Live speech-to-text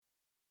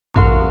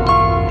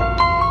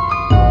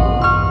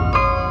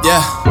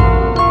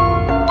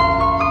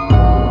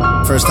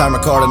First time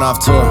recording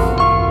off tour.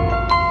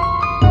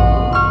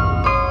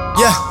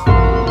 Yeah,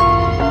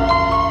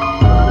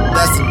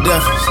 that's the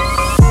difference.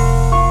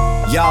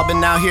 Y'all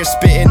been out here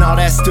spitting all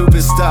that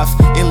stupid stuff.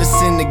 Illest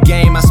in the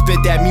game, I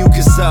spit that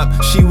mucus up.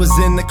 She was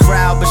in the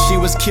crowd, but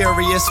she was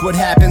curious what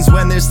happens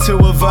when there's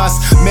two of us.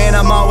 Man,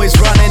 I'm always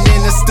running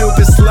into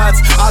stupid sluts.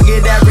 I'll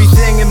get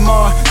everything and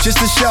more, just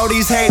to show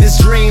these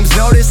haters dreams.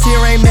 Notice here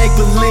ain't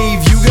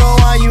make-believe. You go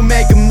on, you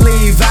make them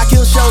leave. I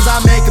kill shows, I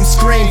make them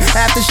scream.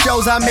 After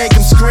shows, I make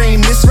them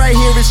scream. This right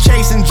here is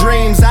chasing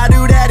dreams. I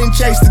do that and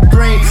chase the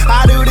green.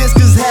 I do this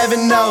cause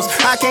heaven knows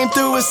I came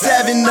through with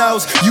 7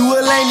 no's. You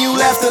a lame, you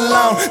left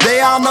alone.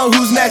 They all know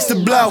who's next to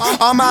blow.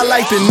 All my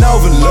life been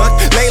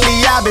overlooked. Lately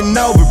I've been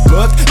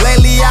overbooked.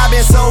 Lately I've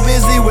been so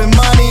busy with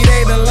money,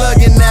 they been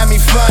looking at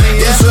me funny.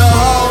 It's a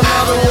whole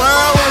nother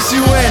world once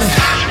you in it.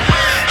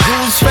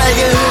 Who's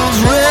faking, who's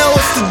real,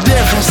 what's the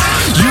difference?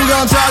 You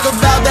gon' talk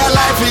about that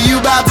life or you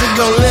about to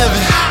go live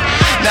it?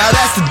 Now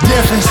that's the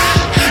difference.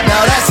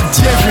 Now that's the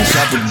difference.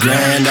 Couple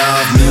grand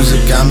off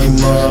music, got me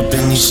more up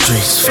in these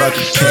streets. Fuck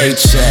a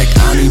paycheck,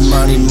 I need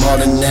money more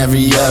than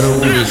every other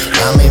week.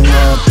 Got me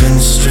more up in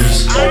the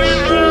streets.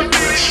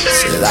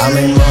 Said I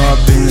made more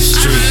up in the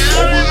streets.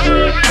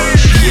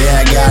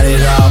 Yeah, I got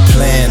it all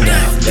planned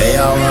out. They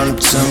all run up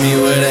to me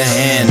with a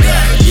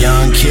handout.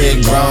 Young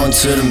kid growing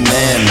to the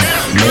man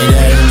now. Made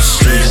that in the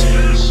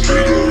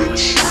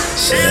streets.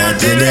 Said I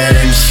did that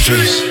in the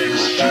streets.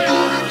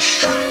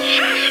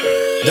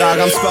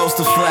 Dog, I'm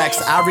supposed to flex.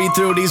 I read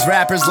through these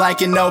rappers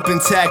like an open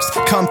text.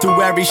 Come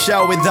through every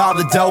show with all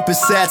the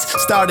dopest sets.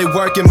 Started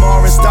working more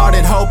and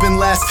started hoping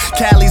less.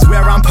 Cali's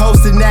where I'm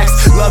posted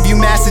next. Love you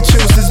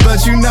Massachusetts,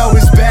 but you know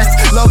it's best.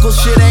 Local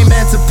shit ain't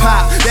meant to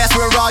pop. That's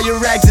where all your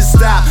exits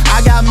stop.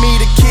 I got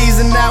me the keys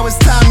and now it's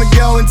time to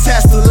go and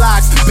test the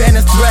locks. Been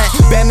a threat,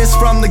 been this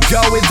from the go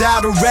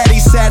without a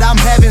ready set.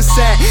 I'm heaven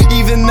sent,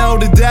 even though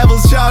the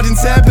devil's charging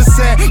 10%.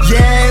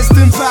 Yeah, it's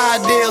been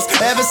 5 deals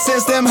ever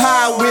since them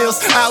Hot Wheels.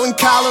 Out in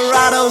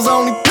Colorado's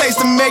only place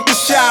to make the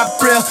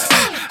shop real.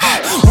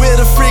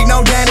 With a freak,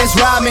 no Dennis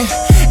Rodman.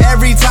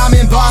 Every time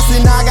in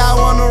Boston, I got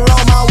one to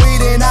roll my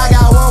weed and I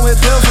got one with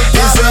pills for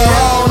poppin'. It's a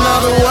whole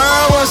nother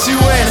world once you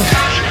in it.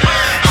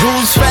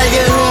 Who's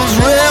faking, who's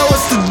real,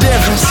 what's the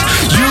difference?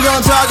 You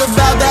gon' talk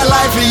about that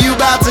life or you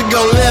about to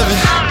go live it?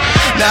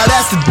 Now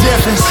that's the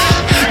difference.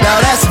 Now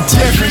that's the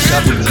difference.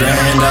 Couple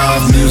grand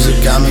off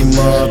music, got me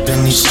more up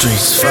in these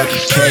streets. Fuck a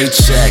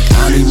paycheck,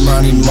 I need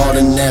money more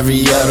than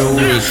every other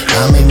week.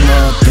 I made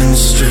more up in the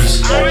streets.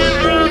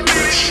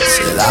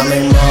 Said I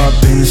made more up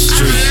in the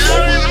streets.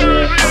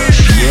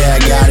 Yeah,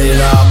 I got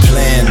it all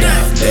planned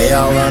out. They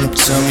all run up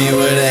to me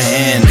with a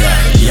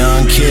handout.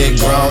 Young kid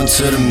growing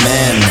to the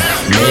man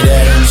now. Made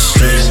that in the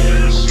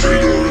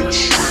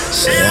streets.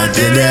 Say I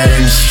did that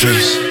in the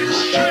streets.